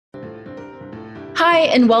Hi,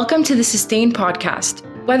 and welcome to the Sustain Podcast.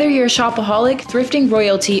 Whether you're a shopaholic, thrifting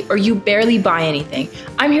royalty, or you barely buy anything,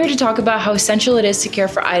 I'm here to talk about how essential it is to care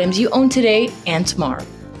for items you own today and tomorrow.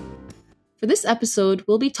 For this episode,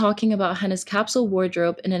 we'll be talking about Hana's capsule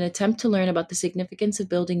wardrobe in an attempt to learn about the significance of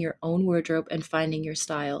building your own wardrobe and finding your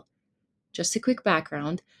style. Just a quick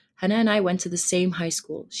background, Hana and I went to the same high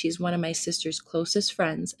school. She's one of my sister's closest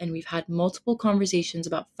friends, and we've had multiple conversations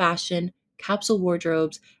about fashion, capsule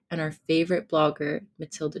wardrobes, and our favorite blogger,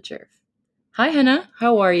 Matilda Jerf. Hi, Hana.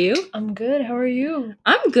 How are you? I'm good. How are you?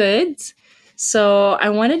 I'm good. So I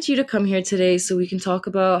wanted you to come here today so we can talk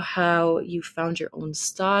about how you found your own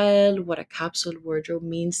style, what a capsule wardrobe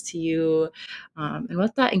means to you, and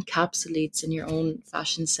what that encapsulates in your own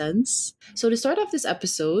fashion sense. So to start off this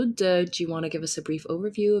episode, do you want to give us a brief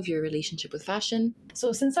overview of your relationship with fashion?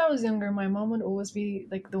 So since I was younger, my mom would always be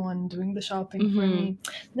like the one doing the shopping for me.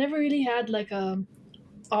 Never really had like a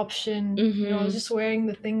option. I was just wearing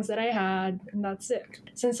the things that I had and that's it.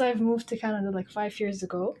 Since I've moved to Canada like 5 years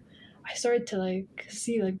ago, I started to like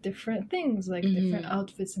see like different things, like different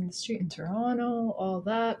outfits in the street in Toronto, all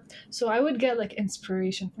that. So I would get like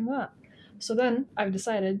inspiration from that. So then I've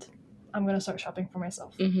decided I'm gonna start shopping for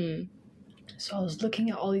myself. So I was looking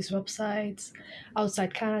at all these websites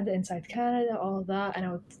outside Canada, inside Canada, all that, and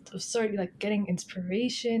I would start like getting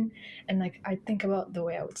inspiration, and like I think about the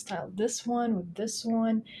way I would style this one with this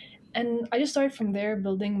one, and I just started from there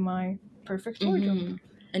building my perfect wardrobe.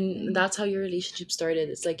 And that's how your relationship started.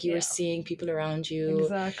 It's like you were Yeah. seeing people around you.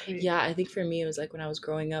 Exactly. Yeah, I think for me, it was like when I was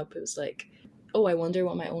growing up, it was like, oh, I wonder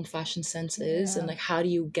what my own fashion sense is, and Yeah. like, how do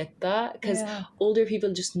you get that? Because Yeah. older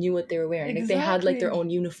people just knew what they were wearing. Like they had like their Exactly. own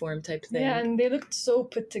uniform type thing. Yeah, and they looked so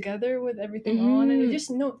put together with everything on, and they just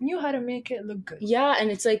knew how to make it look good. Yeah, and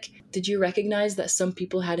it's like, did you recognize that some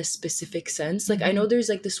people had a specific sense? Like I know there's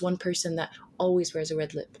like this one person that always wears a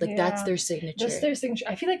red lip. Like that's Yeah. their signature. That's their signature.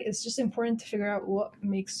 I feel like it's just important to figure out what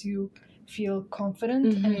makes you feel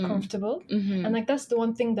confident and comfortable. And like that's the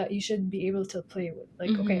one thing that you should be able to play with.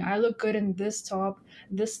 Like, okay, I look good in this top,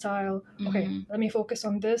 this style. Okay, let me focus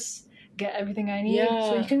on this, get everything I need.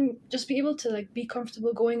 So you can just be able to like be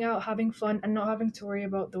comfortable going out, having fun, and not having to worry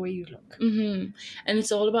about the way you look. And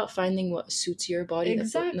it's all about finding what suits your body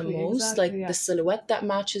the most, like the silhouette that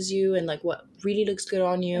matches you and like what really looks good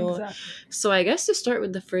on you. Exactly. So I guess to start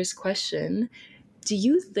with the first question, do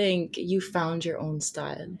you think you found your own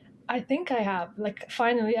style? I think I have. Like,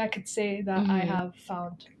 finally, I could say that I have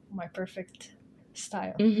found my perfect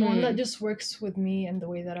style. The one that just works with me and the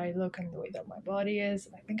way that I look and the way that my body is.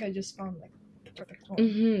 I think I just found like the perfect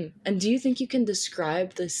one. And do you think you can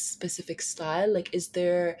describe this specific style? Like, is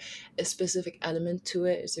there a specific element to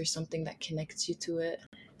it? Is there something that connects you to it?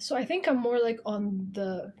 So I think I'm more like on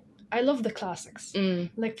the... I love the classics.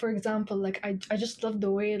 Like, for example, like I just love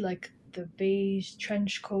the way like the beige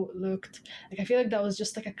trench coat looked. Like I feel like that was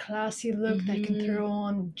just like a classy look that you can throw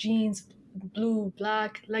on jeans, blue,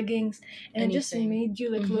 black, leggings, and it just made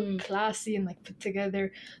you like look classy and like put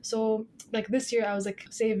together. So like this year I was like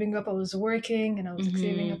saving up, I was working and I was like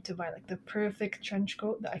saving up to buy like the perfect trench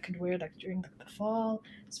coat that I could wear like during like, the fall,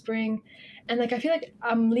 spring. And like I feel like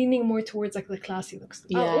I'm leaning more towards like the classy looks.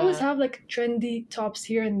 I'll always have like trendy tops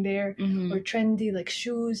here and there or trendy like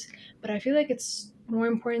shoes, but I feel like it's more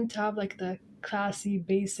important to have like the classy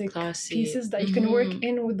pieces that you can work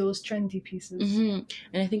in with those trendy pieces. And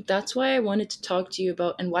I think that's why I wanted to talk to you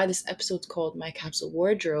about, and why this episode's called My Capsule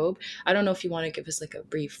Wardrobe. I don't know if you want to give us like a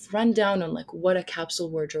brief rundown on like what a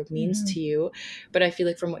capsule wardrobe means to you, but I feel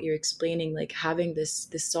like from what you're explaining, like having this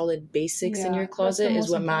solid basics in your closet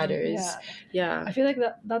is what matters. Yeah. I feel like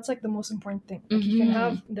that's like the most important thing. Like you can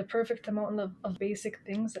have the perfect amount of basic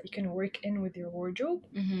things that you can work in with your wardrobe.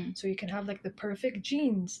 So you can have like the perfect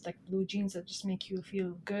jeans, like blue jeans that just make you feel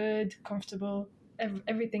good, comfortable,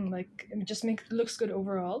 everything like it just looks good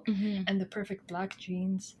overall. And the perfect black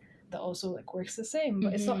jeans that also like works the same,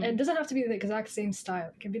 but it doesn't have to be the exact same style.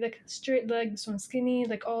 It can be like straight leg, this one skinny,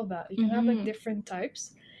 like all that. You can have like different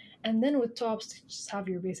types. And then with tops, you just have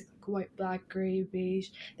your basic like white, black, gray, beige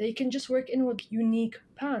that you can just work in with unique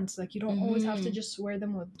pants. Like you don't always have to just wear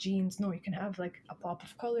them with jeans. No, you can have like a pop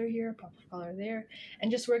of color here, a pop of color there,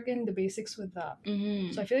 and just work in the basics with that.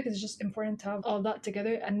 So I feel like it's just important to have all that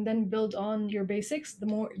together and then build on your basics, the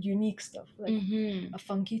more unique stuff, like a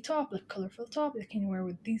funky top, like colorful top that you can wear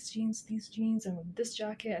with these jeans, and with this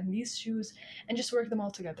jacket and these shoes, and just work them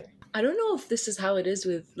all together. I don't know if this is how it is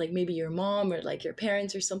with like maybe your mom or like your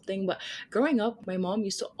parents or something, but growing up, my mom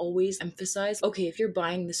used to always emphasize, okay, if you're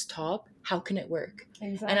buying this top, how can it work?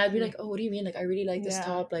 Exactly. And I'd be like, oh, what do you mean? Like, I really like this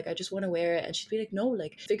top. Like, I just want to wear it. And she'd be like, no,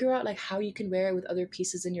 like, figure out like how you can wear it with other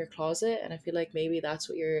pieces in your closet. And I feel like maybe that's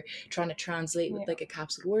what you're trying to translate with like a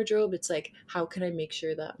capsule wardrobe. It's like, how can I make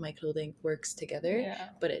sure that my clothing works together,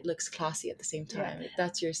 but it looks classy at the same time? Like,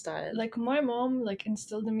 that's your style. Like my mom like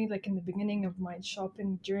instilled in me like in the beginning of my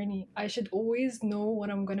shopping journey, I should always know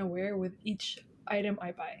what I'm gonna wear with each item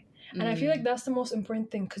I buy. And I feel like that's the most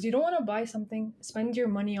important thing, because you don't want to buy something, spend your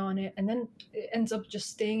money on it, and then it ends up just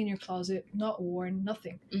staying in your closet, not worn,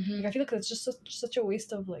 nothing. Like I feel like that's just such a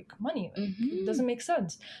waste of like money. Like it doesn't make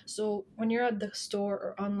sense. So when you're at the store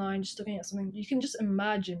or online just looking at something, you can just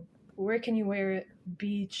imagine where can you wear it,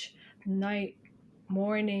 beach, night,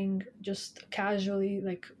 morning, just casually,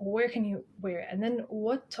 like where can you wear it, and then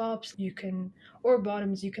what tops you can or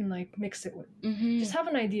bottoms you can like mix it with. Just have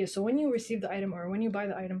an idea, so when you receive the item or when you buy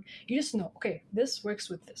the item, you just know, okay, this works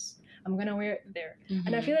with this, I'm gonna wear it there.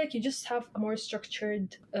 And I feel like you just have a more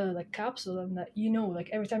structured like capsule, and that you know, like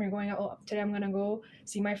every time you're going out, oh, today I'm gonna go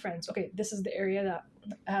see my friends, okay, this is the area that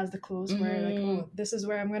has the clothes where like, oh, this is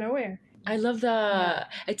where I'm gonna wear. I love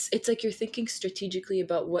that. It's like you're thinking strategically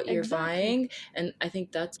about what you're buying. And I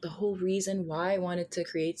think that's the whole reason why I wanted to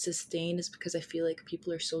create Sustain, is because I feel like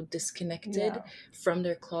people are so disconnected from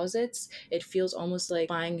their closets. It feels almost like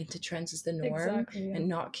buying into trends is the norm, and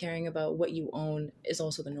not caring about what you own is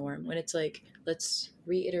also the norm. When it's like, let's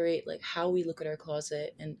reiterate like how we look at our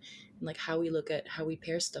closet and like how we look at how we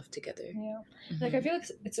pair stuff together. Like I feel like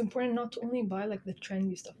it's important not to only buy like the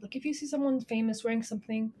trendy stuff. Like if you see someone famous wearing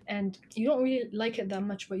something and you don't really like it that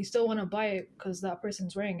much, but you still want to buy it because that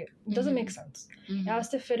person's wearing it, it doesn't make sense. It has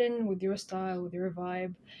to fit in with your style, with your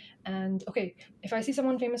vibe. And okay, if I see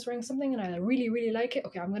someone famous wearing something and I really really like it,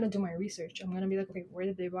 okay, I'm gonna do my research. I'm gonna be like, okay, where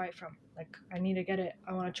did they buy it from? Like I need to get it,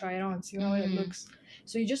 I want to try it on, see how it looks.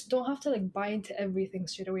 So you just don't have to like buy into everything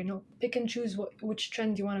straight away. No, pick and choose which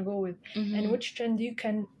trend you want to go with, and which trend you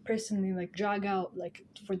can personally like drag out like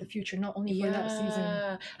for the future, not only for that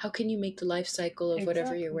season. How can you make the life cycle of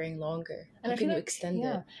whatever you're wearing longer? And how can you extend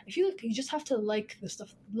it? I feel like you just have to like the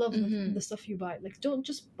stuff, love the stuff you buy. Like don't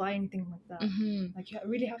just buy anything like that. Like you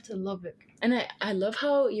really have to love it. And I love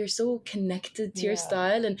how you're so connected to your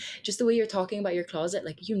style, and just the way you're talking about your closet,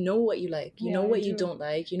 like you know what you like, you know what you don't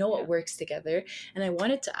like, you know what works together. And I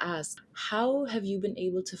wanted to ask, how have you been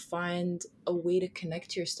able to find a way to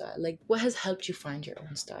connect your style? Like what has helped you find your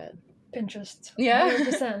own style? Pinterest.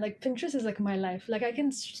 100%. Like Pinterest is like my life. Like I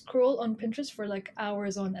can scroll on Pinterest for like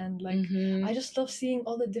hours on end. Like I just love seeing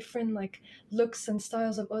all the different like looks and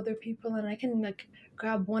styles of other people, and I can like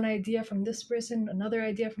grab one idea from this person, another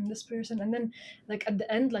idea from this person, and then like at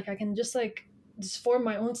the end, like I can just form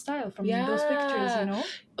my own style from those pictures, you know?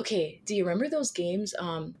 Okay, do you remember those games?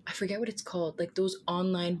 I forget what it's called. Like those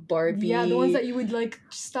online Barbie. Yeah, the ones that you would like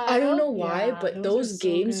style. I don't know why, but those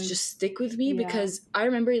games just stick with me because I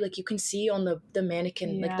remember like you can see on the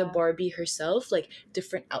mannequin, like the Barbie herself, like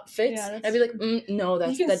different outfits. And I'd be like, no,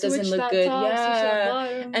 that doesn't look good.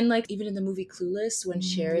 And like even in the movie Clueless, when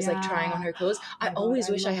Cher is like trying on her clothes, I always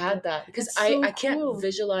wish I had that, because I can't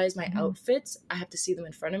visualize my outfits. I have to see them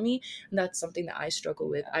in front of me, and that's something that I struggle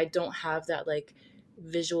with. I don't have that like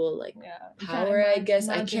visual like power, I guess.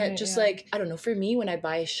 I can't just like, I don't know, for me when I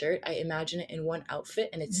buy a shirt, I imagine it in one outfit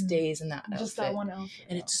and it stays in that just outfit. That one outfit,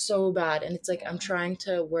 and it's so bad, and it's like I'm trying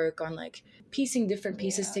to work on like piecing different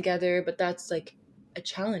pieces together, but that's like a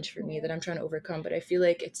challenge for me that I'm trying to overcome. But I feel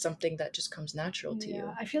like it's something that just comes natural to you.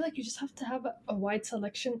 I feel like you just have to have a wide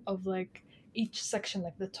selection of like each section,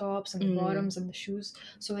 like the tops and the bottoms and the shoes.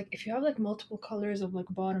 So like if you have like multiple colors of like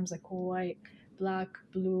bottoms, like white, black,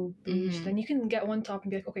 blue, beige, then you can get one top and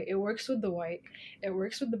be like, okay, it works with the white, it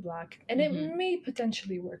works with the black, and it may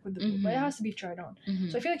potentially work with the blue, but it has to be tried on.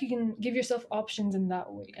 So I feel like you can give yourself options in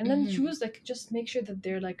that way, and then choose like, just make sure that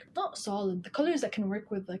they're like not solid, the colors that can work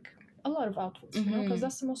with like a lot of outfits, you know, because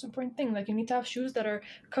that's the most important thing. Like you need to have shoes that are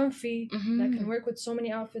comfy, that can work with so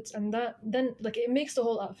many outfits, and that then like it makes the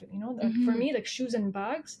whole outfit, you know. Like for me, like shoes and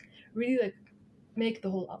bags really like make the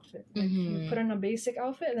whole outfit. Like you put on a basic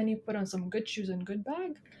outfit and then you put on some good shoes and good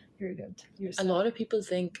bag, you're good. You're set. A lot of people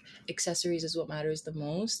think accessories is what matters the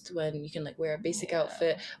most, when you can like wear a basic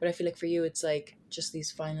outfit, but I feel like for you it's like just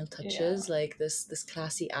these final touches, like this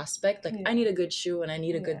classy aspect. Like I need a good shoe and I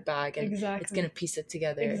need a good bag, and it's gonna piece it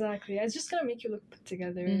together. It's just gonna make you look put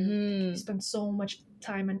together. You spend so much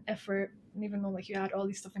time and effort, and even though like you had all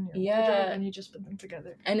these stuff in your Yeah. wardrobe and you just put them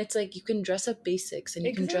together. And it's like you can dress up basics and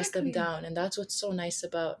you can dress them Exactly. down, and that's what's so nice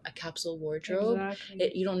about a capsule wardrobe.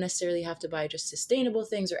 Exactly. You don't necessarily have to buy just sustainable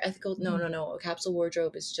things or ethical. No. A capsule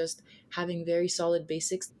wardrobe is just having very solid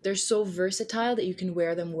basics. They're so versatile that you can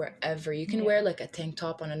wear them wherever. You can wear like a tank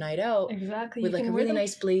top on a night out Exactly. with You like can a wear really them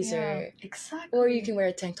nice blazer, Yeah, exactly. or you can wear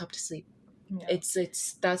a tank top to sleep. Yeah.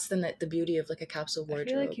 It's that's the beauty of like a capsule wardrobe.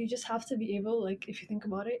 I feel like you just have to be able, like, if you think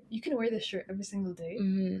about it, you can wear this shirt every single day,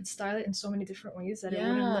 but style it in so many different ways that it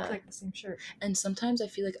wouldn't look like the same shirt. And sometimes I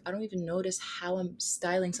feel like I don't even notice how I'm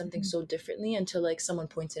styling something so differently until like someone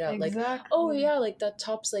points it out. Exactly. Like, oh yeah, like that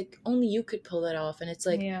top's like only you could pull that off, and it's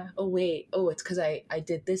like, oh wait, it's because I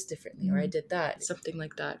did this differently or I did that, something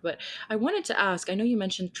like that. But I wanted to ask, I know you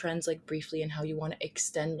mentioned trends like briefly and how you want to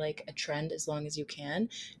extend like a trend as long as you can.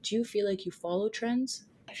 Do you feel like you follow trends?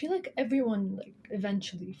 I feel like everyone like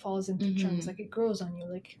eventually falls into trends. Like it grows on you.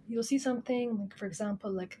 Like you'll see something, like for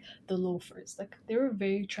example, like the loafers. Like they were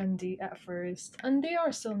very trendy at first, and they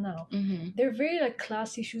are still now. They're very like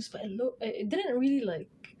classy shoes, but it didn't really like,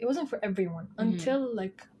 it wasn't for everyone until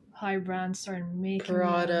like high brands started making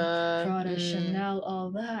Prada, Chanel,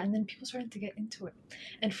 all that, and then people started to get into it.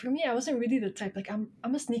 And for me, I wasn't really the type, like I'm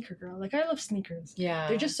a sneaker girl. Like I love sneakers. Yeah,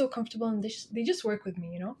 they're just so comfortable and they just work with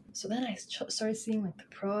me, you know. So then I started seeing like the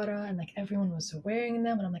Prada, and like everyone was wearing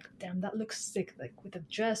them, and I'm like, damn, that looks sick. Like with a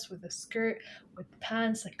dress, with a skirt, with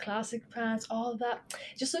pants, like classic pants, all that.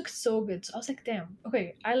 It just looks so good. So I was like, damn,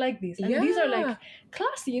 okay, I like these, and these are like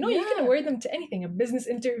classy, you know. You can wear them to anything, a business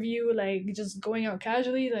interview, like just going out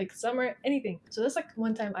casually, like summer, anything. So that's like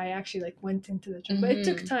one time I actually like went into the trend, but it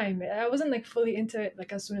took time. I wasn't like fully into it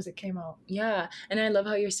like as soon as it came out. Yeah, and I love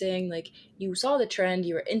how you're saying like you saw the trend,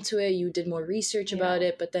 you were into it, you did more research about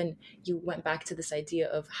it, but then you went back to this idea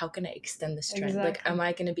of how can I extend this trend? Like, am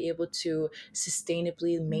I going to be able to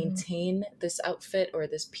sustainably maintain this outfit or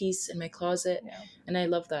this piece in my closet? And I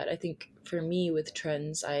love that. I think for me with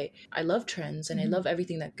trends, I love trends, and I love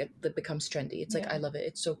everything that becomes trendy. It's like I love it.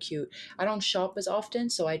 It's so cute. I don't shop as often,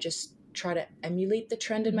 so I just try to emulate the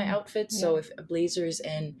trend in my outfits. So if a blazer's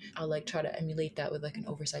in, I'll like try to emulate that with like an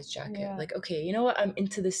oversized jacket. Like, okay, you know what, I'm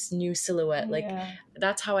into this new silhouette. Like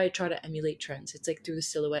that's how I try to emulate trends. It's like through the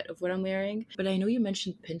silhouette of what I'm wearing. But I know you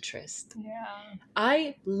mentioned Pinterest.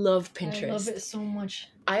 I love Pinterest. I love it so much.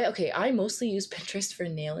 I mostly use Pinterest for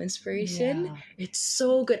nail inspiration. It's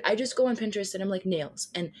so good. I just go on Pinterest and I'm like, nails,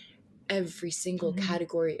 and every single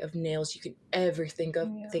category of nails you could ever think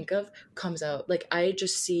of comes out. Like I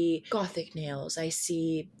just see gothic nails, I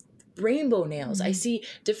see rainbow nails, I see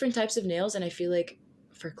different types of nails, and I feel like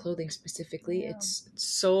for clothing specifically, it's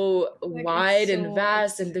so like, wide and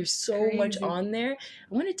vast, and there's so much on there.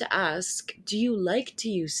 I wanted to ask, do you like to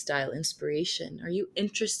use style inspiration? Are you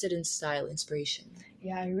interested in style inspiration?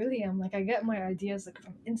 Yeah, I really am. Like I get my ideas like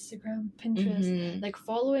from Instagram, Pinterest, like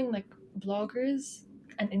following like bloggers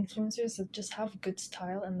and influencers that just have good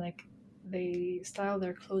style, and like they style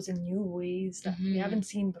their clothes in new ways that we haven't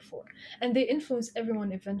seen before, and they influence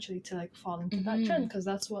everyone eventually to like fall into that trend, because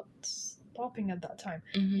that's what's popping at that time.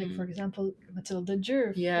 Like for example, Matilda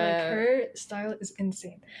Djerf, like her style is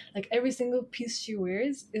insane. Like every single piece she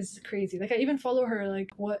wears is crazy. Like I even follow her, like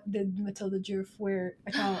what did Matilda Djerf wear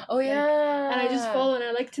account. And I just follow, and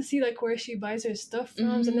I like to see like where she buys her stuff from,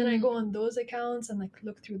 and then I go on those accounts and like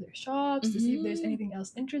look through their shops to see if there's anything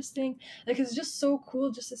else interesting. Like it's just so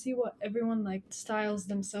cool just to see what everyone like styles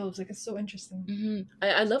themselves. Like it's so interesting.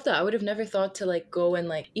 I love that. I would have never thought to like go and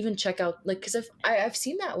like even check out, like, because I've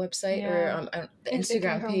seen that website or the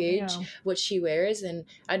Instagram page, what she wears, and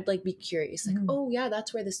I'd like be curious, like, oh yeah,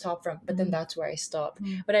 that's where this top from, but then that's where I stop.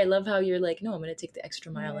 But I love how you're like, no, I'm gonna take the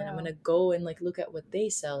extra mile and I'm gonna go and like look at what they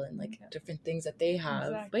sell and like different things that they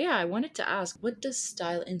have. But yeah, I wanted to ask, what does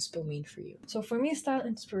style inspo mean for you? So for me, style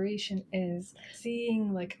inspiration is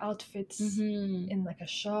seeing like outfits in like a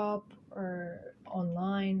shop or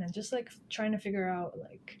online, and just like trying to figure out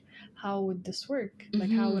like, how would this work?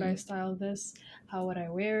 Like how would I style this? How would I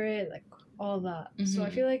wear it? Like all that. So I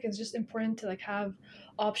feel like it's just important to like have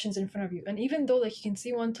options in front of you, and even though like you can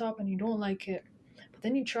see one top and you don't like it, but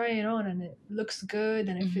then you try it on and it looks good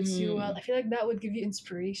and it fits you well, I feel like that would give you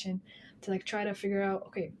inspiration to like try to figure out,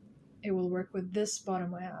 okay, it will work with this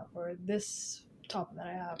bottom I have or this top that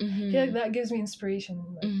I have. I feel like that gives me inspiration.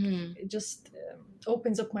 Like it just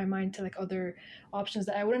opens up my mind to like other options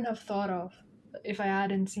that I wouldn't have thought of if I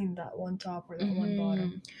hadn't seen that one top or that one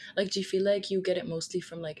bottom. Like, do you feel like you get it mostly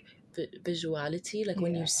from like visuality? Like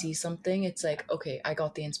when you see something, it's like, okay, I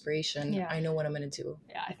got the inspiration. I know what I'm gonna do.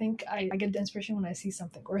 I think I get the inspiration when I see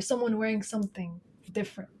something or someone wearing something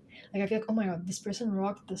different. Like I feel like, oh my god, this person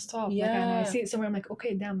rocked this top. Like and I see it somewhere, I'm like,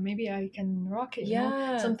 okay, damn, maybe I can rock it. You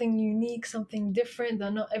know, something unique, something different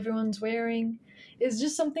that not everyone's wearing. It's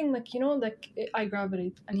just something like, you know, like I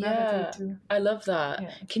gravitate to. I love that.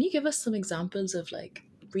 Yeah. Can you give us some examples of like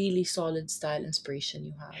really solid style inspiration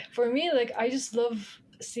you have? For me, like I just love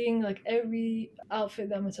seeing like every outfit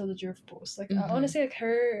that Matilda Djerf posts. Like honestly, like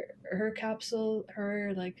her capsule,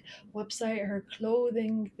 her like website, her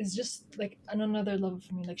clothing is just like another level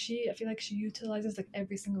for me. Like I feel like she utilizes like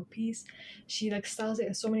every single piece. She like styles it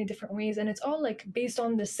in so many different ways, and it's all like based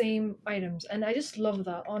on the same items. And I just love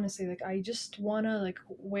that. Honestly, like I just wanna like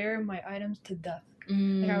wear my items to death.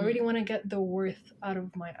 Like I really want to get the worth out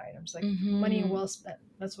of my items, like money well spent.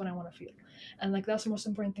 That's what I want to feel, and like that's the most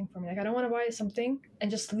important thing for me. Like I don't want to buy something and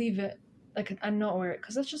just leave it like and not wear it,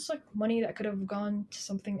 because that's just like money that could have gone to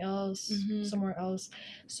something else, somewhere else.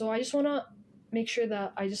 So I just want to make sure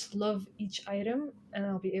that I just love each item and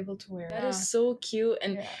I'll be able to wear it. That is so cute,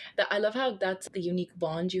 and I love how that's the unique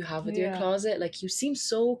bond you have with your closet. Like you seem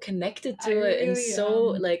so connected to it, and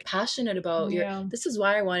so like passionate about your. This is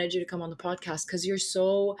why I wanted you to come on the podcast, because you're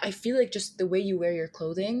so. I feel like just the way you wear your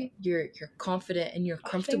clothing, you're confident and you're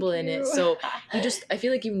comfortable in it. So you just, I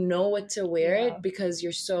feel like you know what to wear it, because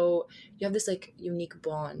you're so, you have this like unique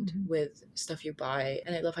bond with stuff you buy.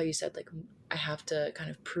 And I love how you said like, I have to kind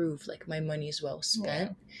of prove like my money is well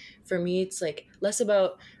spent. For me, it's like less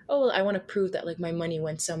about, oh, well, I want to prove that like my money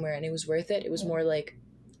went somewhere and it was worth it. It was more like,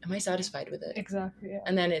 am I satisfied with it? Exactly.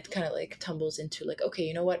 And then it kind of like tumbles into like, okay,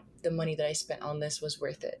 you know what? The money that I spent on this was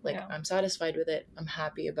worth it. Like I'm satisfied with it. I'm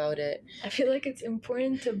happy about it. I feel like it's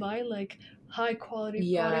important to buy like high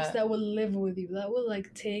quality products that will live with you, that will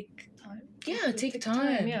like take time. Take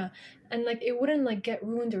time. And like it wouldn't like get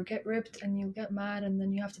ruined or get ripped and you'll get mad and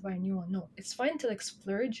then you have to buy a new one. No, it's fine to like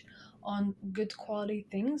splurge on good quality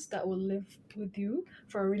things that will live with you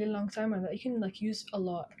for a really long time and that you can like use a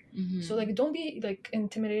lot. So like don't be like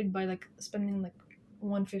intimidated by like spending like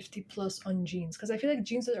 150 plus on jeans, because I feel like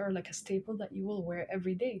jeans are like a staple that you will wear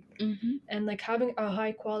every day. And like having a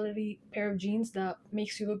high quality pair of jeans that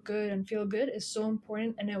makes you look good and feel good is so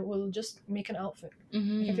important, and it will just make an outfit.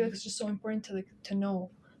 Like, I feel like it's just so important to like to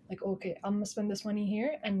know like, okay, I'm gonna spend this money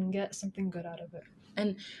here and get something good out of it.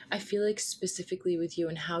 And I feel like specifically with you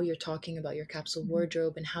and how you're talking about your capsule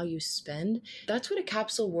wardrobe and how you spend, that's what a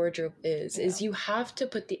capsule wardrobe is you have to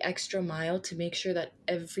put the extra mile to make sure that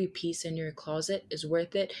every piece in your closet is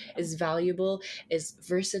worth it, is valuable, is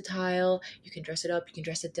versatile. You can dress it up, you can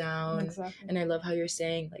dress it down. Exactly. And I love how you're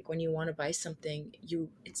saying like when you want to buy something,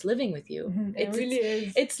 it's living with you. It really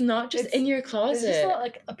is. It's not just in your closet. It's just not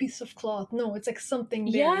like a piece of cloth. No, it's like something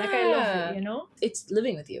there. Like I love it, you know? It's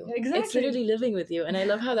living with you. Exactly. It's literally living with you. And I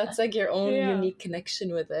love how that's like your own unique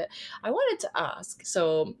connection with it. I wanted to ask,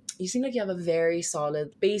 so you seem like you have a very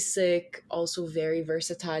solid, basic, also very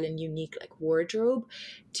versatile and unique like wardrobe.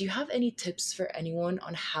 Do you have any tips for anyone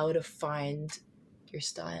on how to find your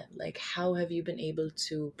style? Like how have you been able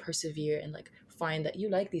to persevere and like find that you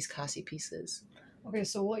like these classy pieces? Okay,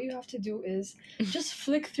 so what you have to do is just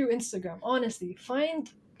flick through Instagram. Honestly,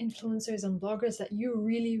 find influencers and bloggers that you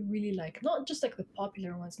really, really like. Not just like the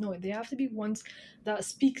popular ones. No, they have to be ones that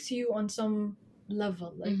speak to you on some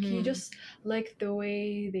level. Like you just like the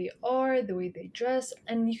way they are, the way they dress,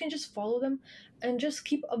 and you can just follow them and just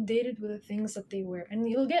keep updated with the things that they wear. And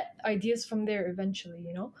you'll get ideas from there eventually,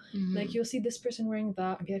 you know? Like you'll see this person wearing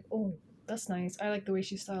that and be like, oh, that's nice. I like the way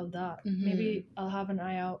she styled that. Maybe I'll have an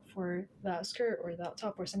eye out for that skirt or that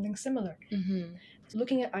top or something similar.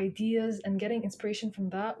 Looking at ideas and getting inspiration from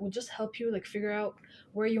that will just help you like figure out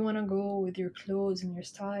where you want to go with your clothes and your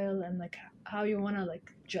style and like how you want to like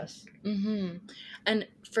dress. And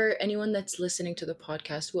for anyone that's listening to the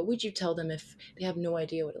podcast, what would you tell them if they have no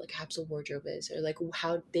idea what like capsule wardrobe is, or like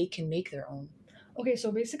how they can make their own? Okay,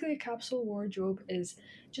 so basically a capsule wardrobe is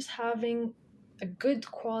just having a good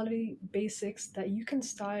quality basics that you can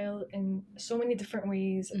style in so many different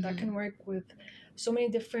ways that can work with so many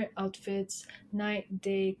different outfits, night,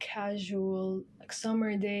 day, casual, like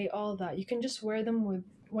summer day, all that. You can just wear them with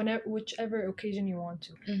whichever occasion you want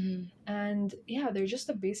to. And they're just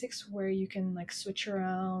the basics where you can like switch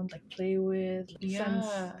around, like play with, like sense,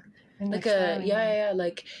 and like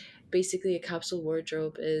like basically a capsule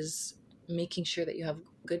wardrobe is making sure that you have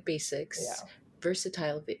good basics,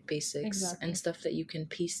 versatile basics, and stuff that you can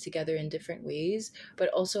piece together in different ways, but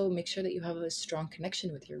also make sure that you have a strong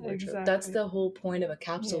connection with your wardrobe. That's the whole point of a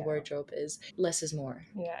capsule wardrobe, is less is more.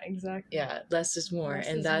 Less is more.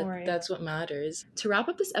 And that's what matters. To wrap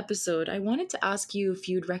up this episode, I wanted to ask you if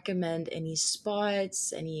you'd recommend any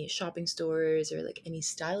spots, any shopping stores, or like any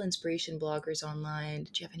style inspiration bloggers online.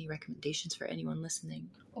 Did you have any recommendations for anyone listening?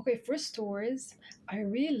 Okay, for stores, I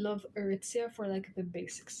really love Aritzia for like the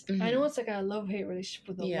basics. I know Mm-hmm. it's like a love-hate relationship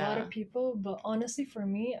with a lot Yeah. of people, but honestly for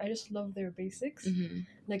me, I just love their basics. Mm-hmm.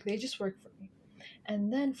 Like they just work for me.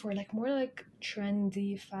 And then for like more like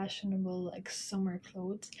trendy, fashionable, like summer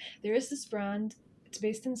clothes, there is this brand. It's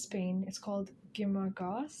based in Spain. It's called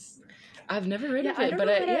Gimagas. I've never heard Yeah, of it, but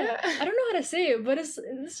yeah. I don't know how to say it, but it's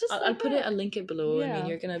just I'll like put it. I'll link it below. I mean, yeah.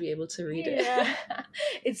 you're gonna be able to read it. Yeah,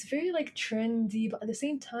 it's very like trendy, but at the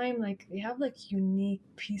same time, like they have like unique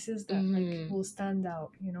pieces that like will stand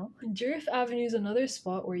out, you know? Giraffe Avenue is another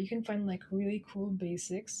spot where you can find like really cool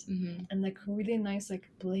basics Mm-hmm. and like really nice like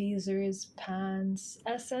blazers, pants.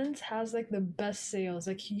 Essence has like the best sales.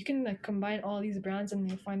 Like you can like combine all these brands and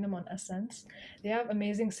you find them on Essence. They have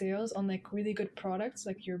amazing sales on like really good products,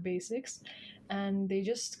 like your basics, and they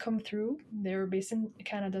just come through. They're based in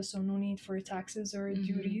Canada, so no need for taxes or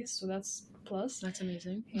duties, so that's plus. That's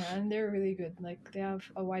amazing. Yeah, and they're really good. Like they have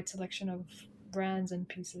a wide selection of brands and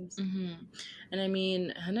pieces. Mm-hmm. And I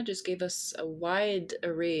mean, Hannah just gave us a wide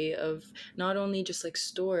array of not only just like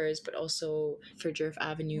stores, but also for Giraffe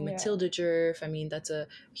Avenue, Yeah. Matilda Giraffe. I mean, that's a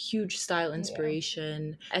huge style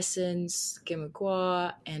inspiration. Essence,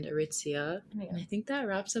 Gimagua, and Aritzia. Yeah. And I think that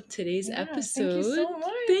wraps up today's episode. Thank you so much.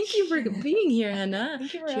 Thank you for being here, Hannah.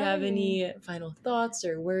 Thank you for Do you have having me. any final thoughts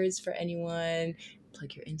or words for anyone?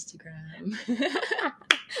 Plug your Instagram.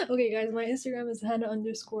 Okay, guys, my Instagram is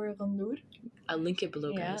Hana_Ghandour. I'll link it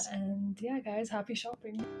below, guys. And yeah, guys, happy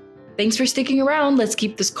shopping. Thanks for sticking around. Let's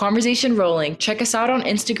keep this conversation rolling. Check us out on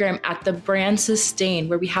Instagram at The Brand Sustain,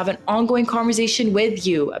 where we have an ongoing conversation with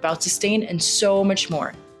you about sustain and so much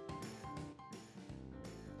more.